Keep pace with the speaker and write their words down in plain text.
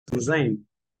design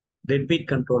deadbeat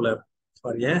controller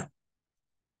for a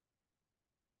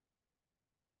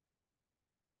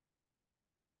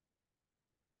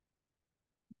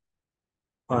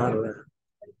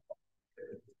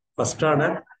first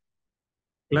order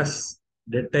plus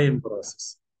dead time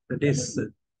process. That is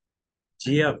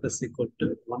G of s equal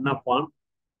to 1 upon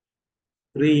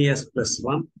 3s plus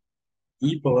 1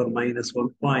 e power minus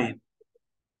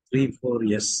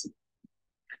 1.34s.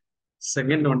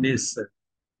 Second one is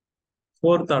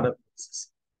fourth order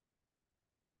process.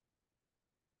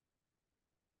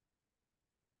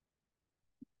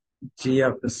 G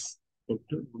of s equal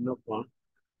to 1 upon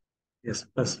s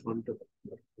plus 1 to the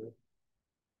power 4.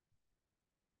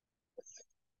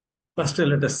 First,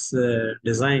 let us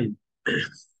design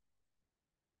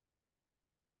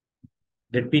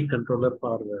deadbeat controller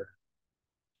for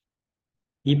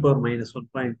e power minus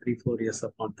 1.34s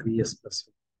upon 3s plus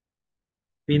 1.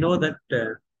 We know that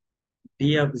d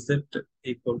of z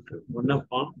equal to 1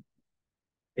 upon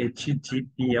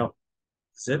hgp of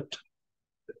z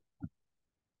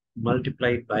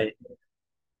multiplied by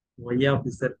y of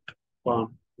z upon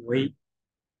y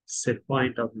set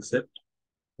point of z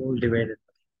whole divided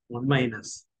by 1 minus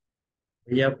y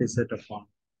of z upon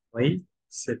y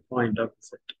set point of z.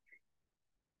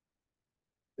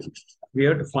 We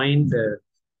have to find the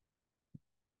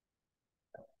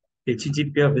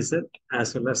hgp of z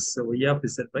as well as y of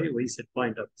z by y set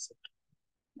point of z.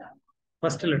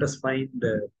 First, let us find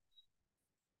the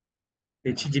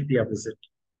hgp of z.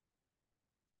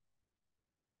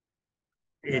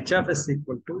 H of s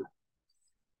equal to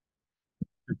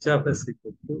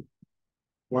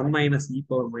 1 minus e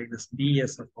power minus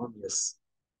ds upon s.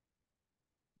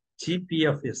 Gp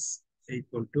of s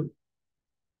equal to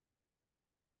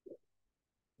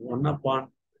 1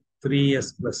 upon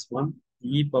 3s plus 1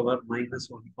 e power minus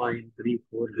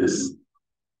 1.34s.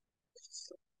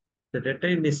 The dead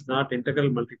time is not integral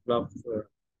multiple of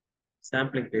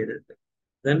sampling period.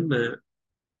 Then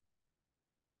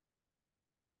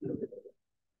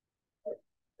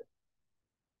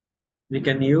we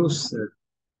can use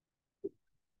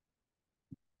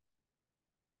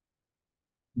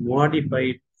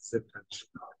modified z function.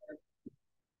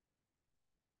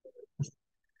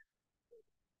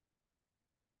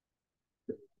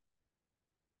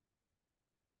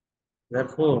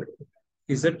 Therefore,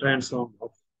 z transform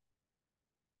of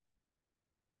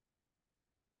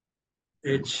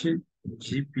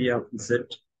hgp of z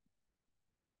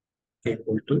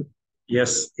equal to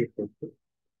s equal to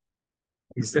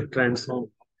z transform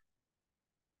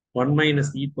 1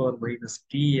 minus e power minus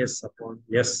ts upon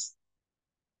s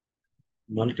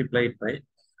multiplied by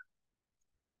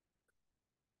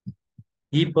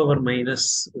e power minus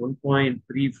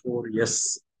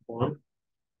 1.34s upon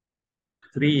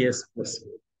 3s plus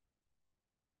 1.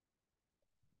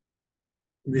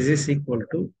 This is equal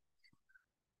to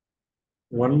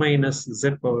 1 minus z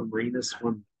power minus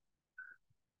 1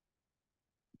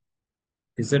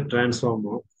 z transform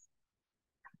of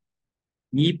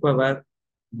e power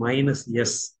minus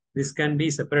s. This can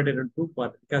be separated in two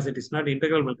parts because it is not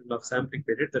integral multiple of sampling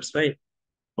period. That's why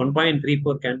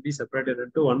 1.34 can be separated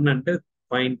into 1 and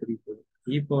 0.34.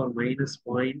 E power minus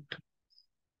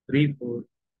 0.34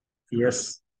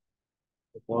 s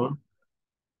upon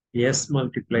s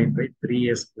multiplied by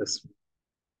 3s plus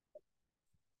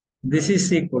 1. This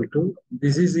is equal to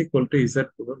z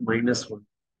power minus 1.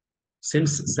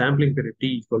 Since sampling period t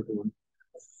equal to 1.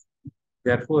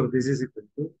 Therefore, this is equal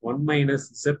to 1 minus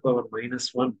z power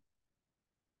minus 1.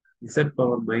 Z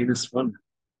power minus 1.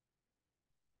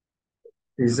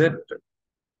 Z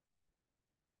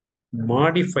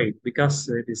modified because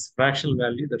it is fractional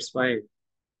value. That's why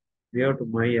we have to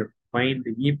find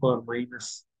the e power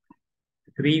minus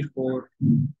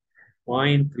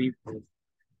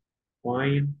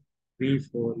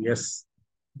 0.34 s.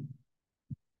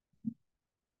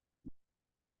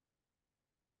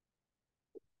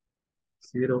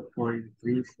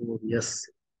 (0.34 s)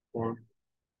 upon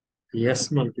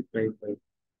s multiplied by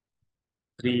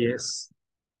 3s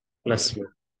plus 1.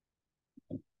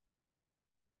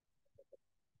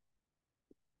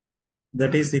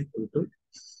 That is equal to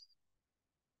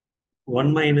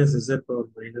 1 minus z power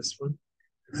minus 1,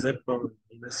 z power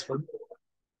minus 1.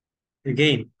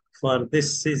 Again, for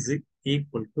this is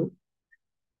equal to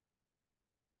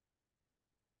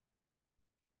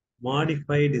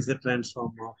modified z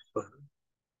transform of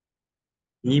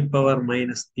e power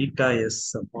minus theta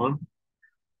s upon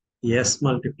s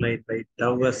multiplied by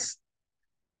tau s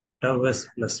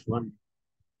plus 1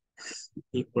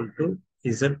 equal to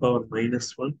z power minus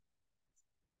 1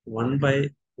 1 by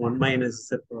 1 minus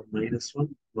z power minus 1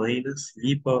 minus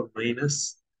e power minus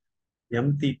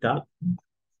m theta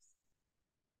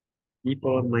e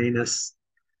power minus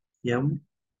m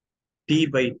t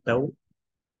by tau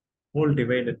whole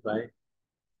divided by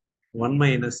 1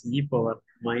 minus e power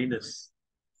minus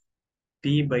t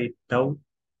by tau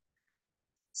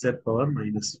z power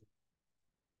minus 1,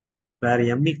 where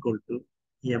m equal to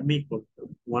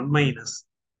 1 minus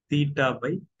theta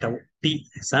by tau t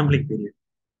sampling period.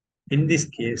 In this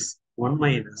case, 1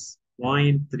 minus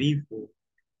 0.34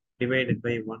 divided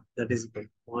by 1, that is by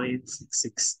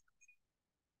 0.66.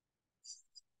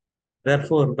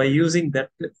 Therefore, by using that,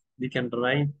 we can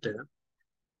write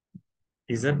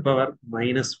z power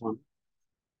minus 1,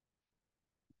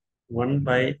 1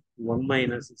 by 1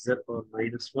 minus z power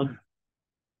minus 1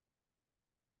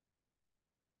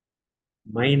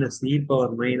 minus e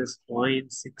power minus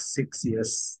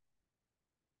 0.66s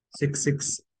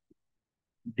 66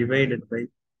 divided by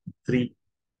 3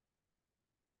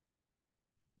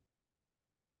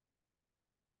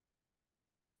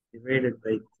 divided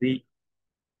by 3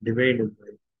 divided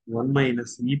by 1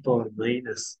 minus e power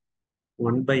minus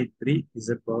 1 by 3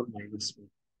 z power minus 1.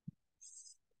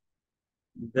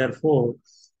 Therefore,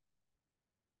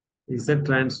 z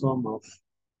transform of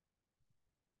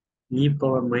e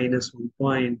power minus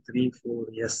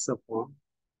 1.34 s upon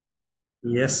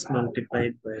s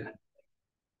multiplied by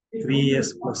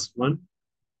 3s plus 1,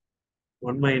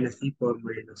 1 minus e power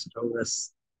minus tau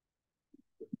s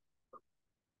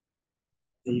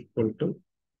equal to,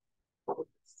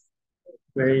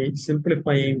 by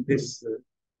simplifying this,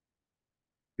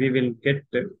 we will get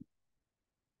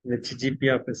HGP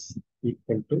of s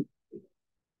equal to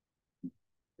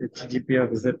HGP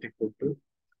of z equal to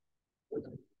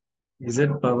z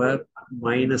power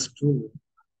minus 2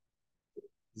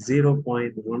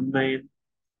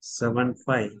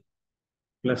 0.1975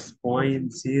 plus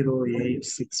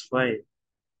 0.0865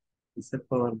 z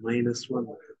power minus 1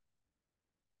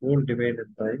 whole divided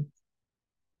by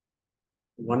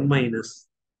 1 minus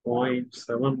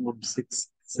 0.716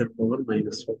 z power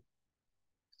minus 1.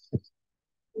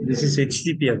 This is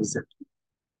HGP of z.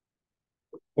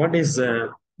 What is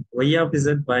y of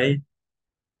z by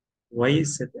y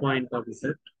set point of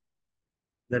z?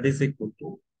 That is equal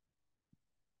to,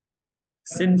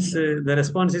 since the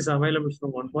response is available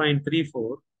from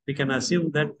 1.34, we can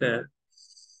assume that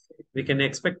we can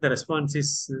expect the response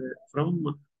is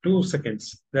from 2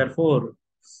 seconds. Therefore,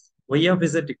 y of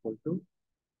z equal to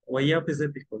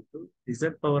z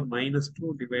power minus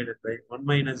 2 divided by 1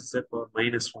 minus z power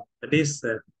minus 1. That is,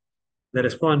 the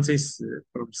response is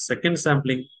from second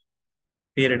sampling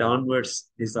period onwards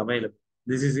is available.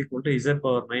 This is equal to z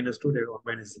power minus 2 divided by 1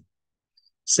 minus z.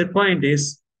 Set point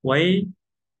is y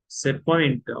set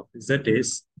point of z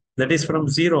is, that is from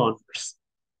 0 onwards.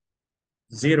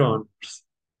 0 onwards.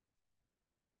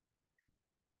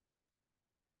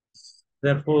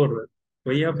 Therefore,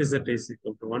 y of z is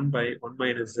equal to 1 by 1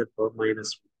 minus z power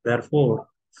minus 1. Therefore,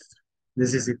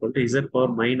 this is equal to z power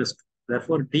minus 2.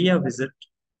 Therefore, d of z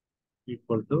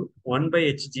equal to 1 by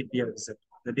HGP of z.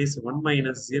 That is 1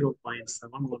 minus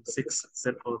 0.716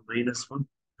 z power minus 1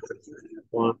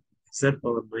 upon z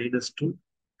power minus 2,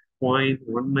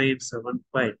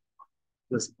 0.1975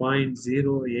 plus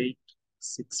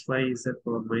 0.0865 z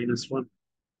power minus 1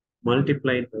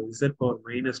 multiplied by z power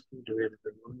minus 2 divided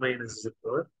by 1 minus z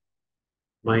power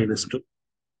minus 2.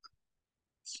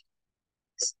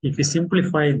 If you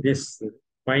simplify this,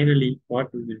 finally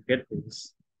what we will get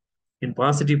is, in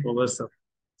positive powers of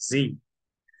z,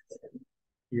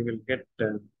 you will get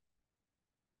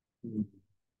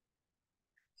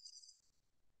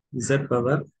z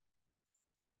power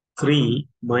 3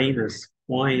 minus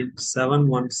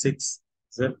 0.716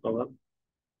 z power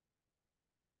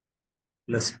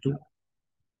plus 2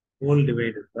 whole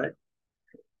divided by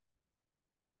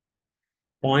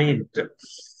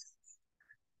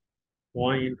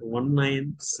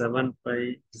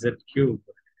 0.1975 z cube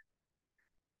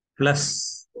plus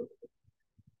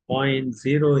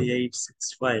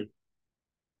 0.0865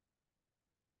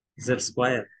 z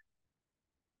square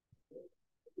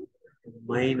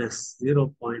minus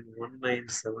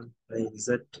 0.1975 z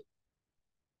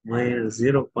minus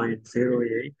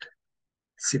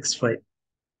 0.0865.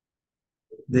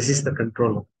 This is the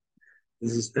controller.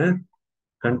 This is the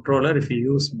controller if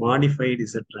you use modified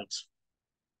z transform.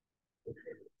 If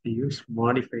you use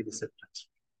modified z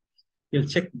transform, you'll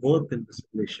check both in the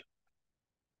simulation.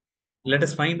 Let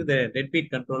us find the deadbeat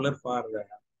controller for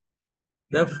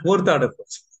the fourth order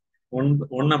function.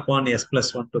 1 upon s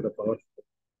plus 1 to the power 4.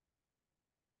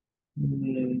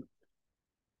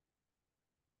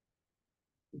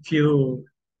 If you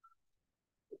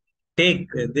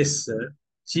take this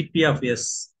GP of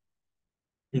s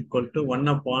equal to 1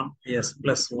 upon s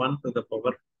plus 1 to the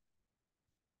power.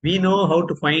 We know how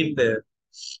to find the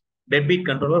deadbeat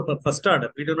controller for first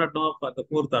order. We do not know for the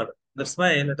fourth order. That's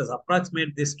why let us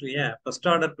approximate this to a first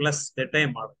order plus delta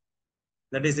model.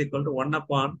 That is equal to 1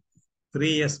 upon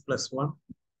 3s plus 1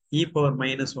 e power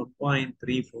minus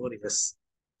 1.34s.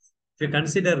 If you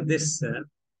consider this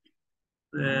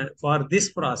for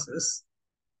this process,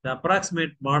 the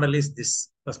approximate model is this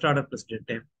first order plus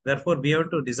delta. Therefore, we have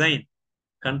to design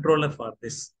controller for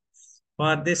this.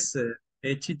 For this,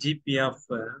 HGP of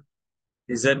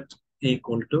Z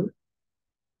equal to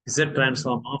Z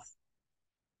transform of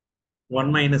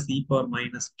 1 minus e power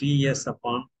minus ts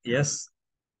upon s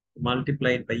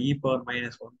multiplied by e power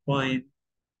minus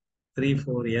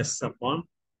 1.34s upon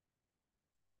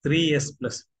 3s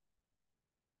plus.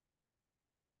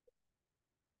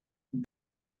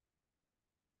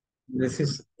 This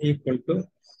is equal to,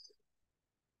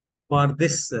 for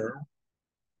this,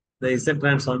 the Z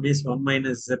transform is 1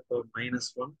 minus Z power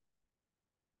minus 1.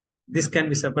 This can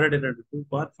be separated into two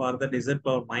parts. For that, Z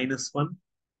power minus 1.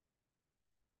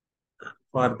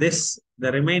 For this,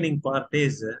 the remaining part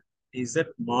is Z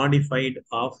modified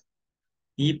of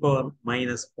e power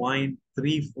minus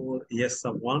 0.34 s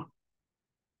upon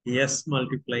s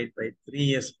multiplied by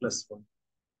 3s plus 1.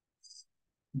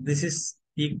 This is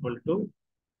equal to,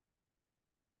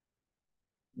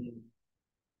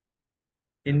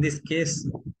 in this case,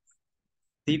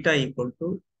 theta equal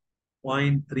to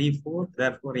 0.34.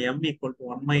 Therefore, m equal to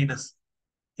 1 minus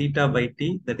theta by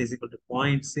t, that is equal to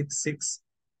 0.66.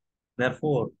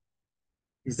 Therefore,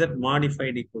 z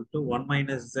modified equal to 1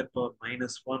 minus z power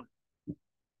minus 1,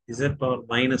 z power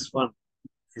minus 1,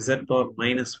 z power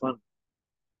minus 1,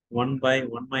 1 by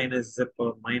 1 minus z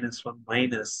power minus 1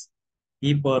 minus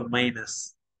e power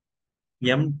minus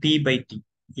mt by t.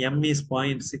 M is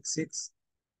 0.66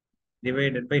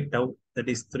 divided by tau, that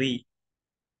is 3,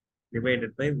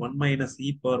 divided by 1 minus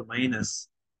e power minus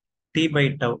t by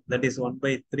tau, that is 1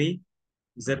 by 3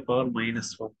 z power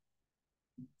minus 1.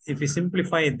 If we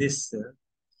simplify this,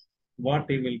 what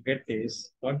we will get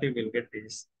is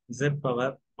z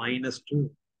power minus 2,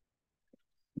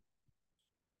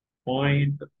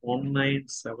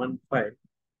 0.1975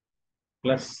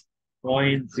 plus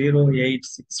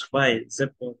 0.0865 z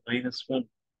power minus 1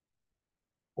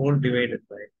 whole divided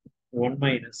by 1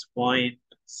 minus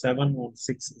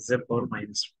 0.716 z power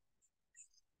minus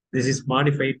 1. This is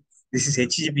modified. This is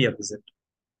HGB of z.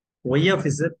 Y of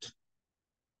z,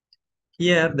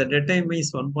 here the data time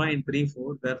is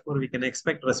 1.34. Therefore, we can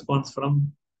expect response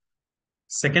from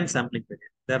second sampling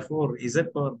period. Therefore, z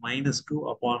power minus 2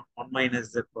 upon 1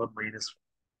 minus z power minus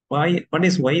 1. What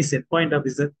is y set point of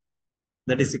z?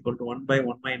 That is equal to 1 by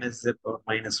 1 minus z power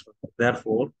minus 1.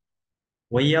 Therefore,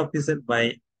 y of z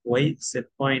by y set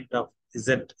point of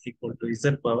z equal to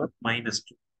z power minus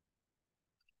 2.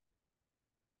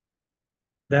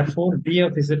 Therefore, d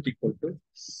of z equal to,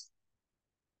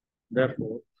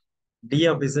 therefore, d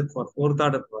of z for fourth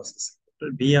order process,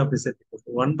 d of z equal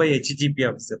to 1 by HGP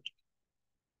of z.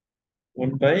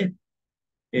 1 by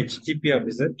HGP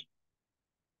of z,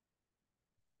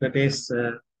 that is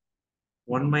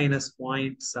 1 minus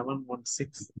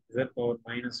 0.716 z power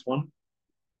minus 1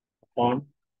 upon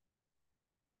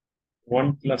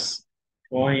 1 plus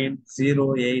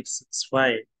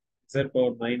 0.0865 z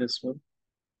power minus 1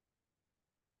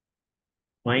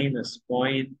 minus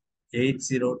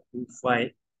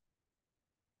 0.8025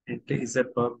 into z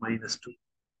power minus 2.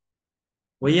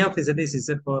 Y of z is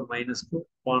z power minus 2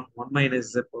 upon 1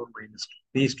 minus z power minus 2.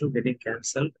 These two getting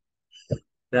cancelled.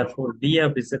 Therefore, d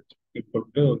of z equal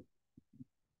to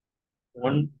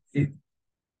 1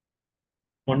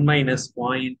 minus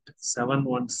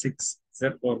 0.716 z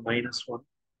power minus 1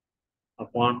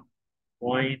 upon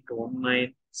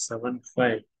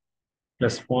 0.1975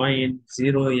 plus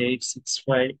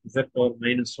 0.0865 z power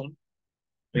minus 1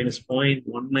 minus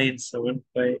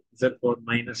 0.1975 z power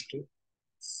minus 2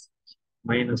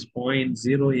 minus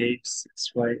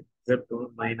 0.0865 z power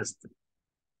minus 3.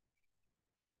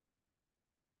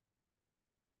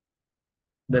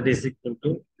 That is equal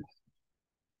to,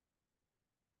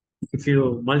 if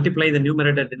you multiply the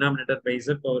numerator denominator by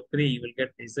z power 3, you will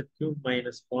get z cube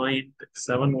minus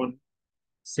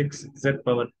 0.716 z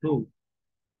power 2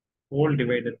 whole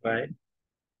divided by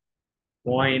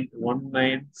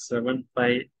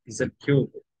 0.1975 z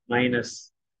cube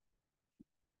minus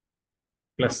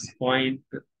plus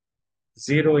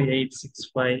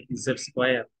 0.0865 z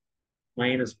square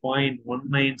minus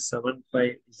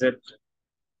 0.1975 z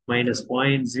minus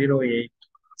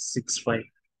 0.0865.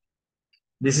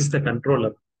 This is the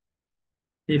controller.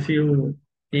 If you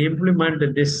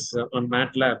implement this on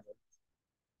MATLAB,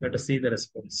 Let us see the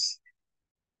response.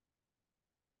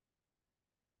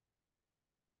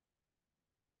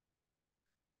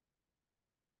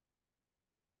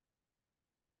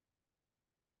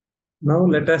 Now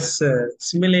let us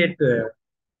simulate the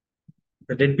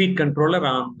deadbeat controller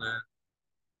on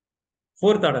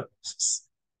fourth order process.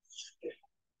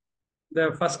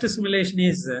 The first simulation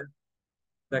is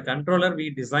the controller we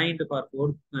designed for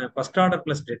first order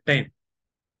plus dead time.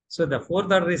 So the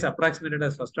fourth order is approximated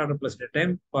as first order plus dead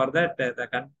time. For that,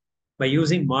 by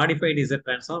using modified Z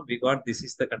transform, we got this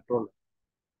is the controller.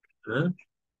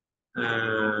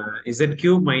 Z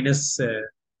cube minus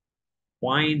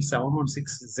 0.716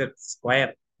 Z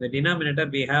square. The denominator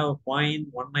we have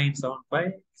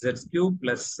 0.1975 Z cube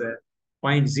plus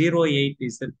 0.08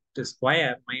 Z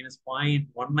square minus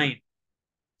 0.19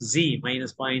 Z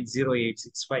minus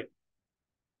 0.0865.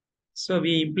 So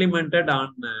we implemented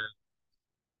on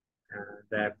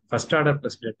the first order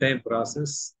plus dead time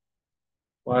process.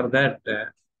 For that,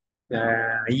 the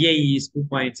IAE is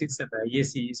 2.6 and the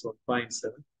IAC is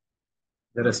 1.7.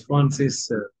 The response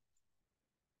is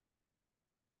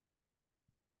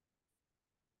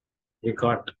we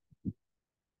got.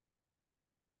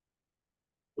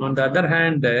 On the other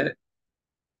hand,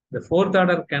 the fourth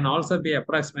order can also be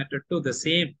approximated to the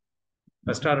same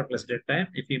first order plus dead time.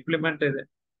 If implemented,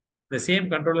 the same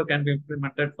controller can be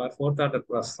implemented for fourth order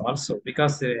process also,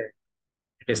 because it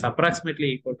is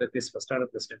approximately equal to this first order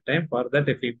plus dead time. For that,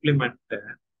 if we implement,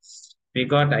 we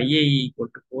got IAE equal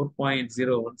to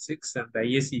 4.016 and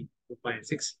IAC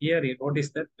 2.6. Here you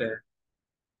notice that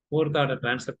fourth order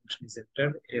transfer function is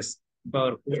entered s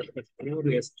power 4 plus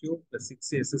 4s cube plus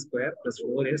 6s square plus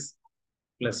 4s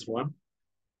plus 1.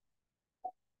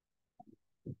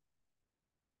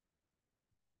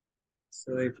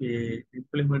 So if we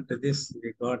implement this,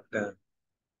 we got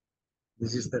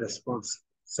this is the response,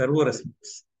 servo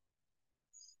response.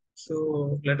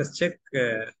 So let us check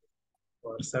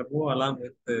for servo along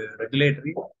with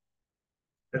regulatory.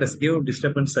 Let us give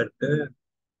disturbance at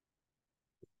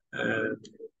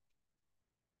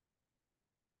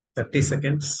 30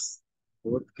 seconds,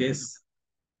 both case.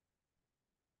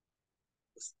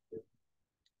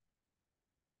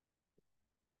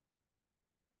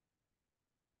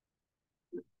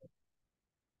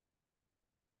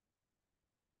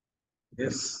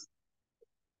 Yes,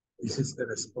 this is the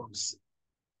response.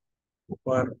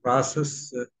 For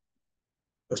process,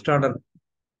 first order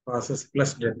process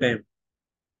plus dead time.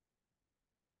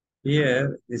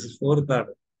 Here, this is fourth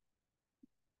order.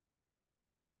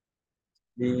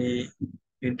 We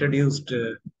introduced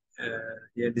a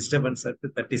disturbance at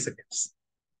 30 seconds.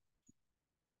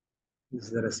 This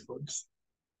is the response.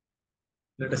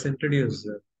 Let us introduce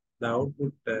the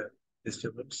output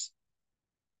disturbance.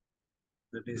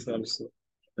 That is also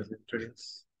let us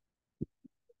introduce.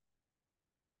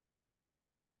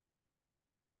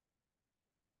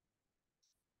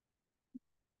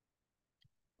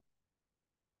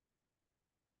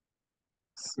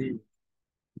 See,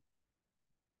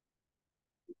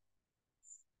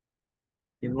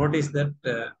 you notice that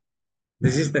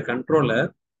this is the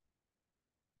controller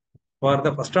for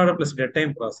the first order plus dead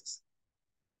time process.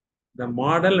 The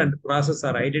model and process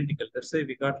are identical. That's why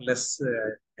we got less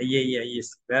IAE,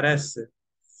 IS. Whereas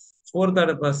fourth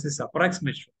order process is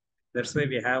approximation. That's why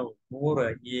we have more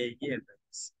IAE and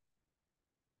IS.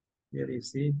 Here you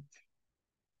see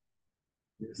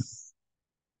this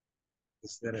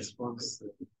is the response.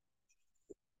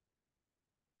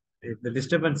 If the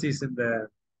disturbance is in the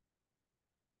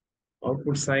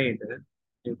output side,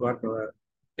 you got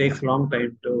takes long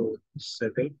time to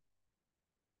settle.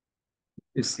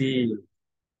 You see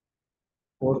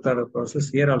fourth order process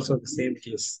here also the same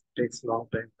case, takes long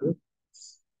time to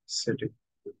settle.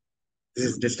 This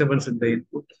is disturbance in the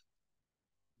input.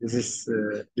 This is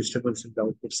disturbance in the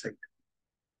output side.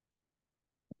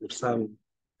 It's all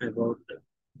about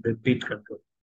the beat control.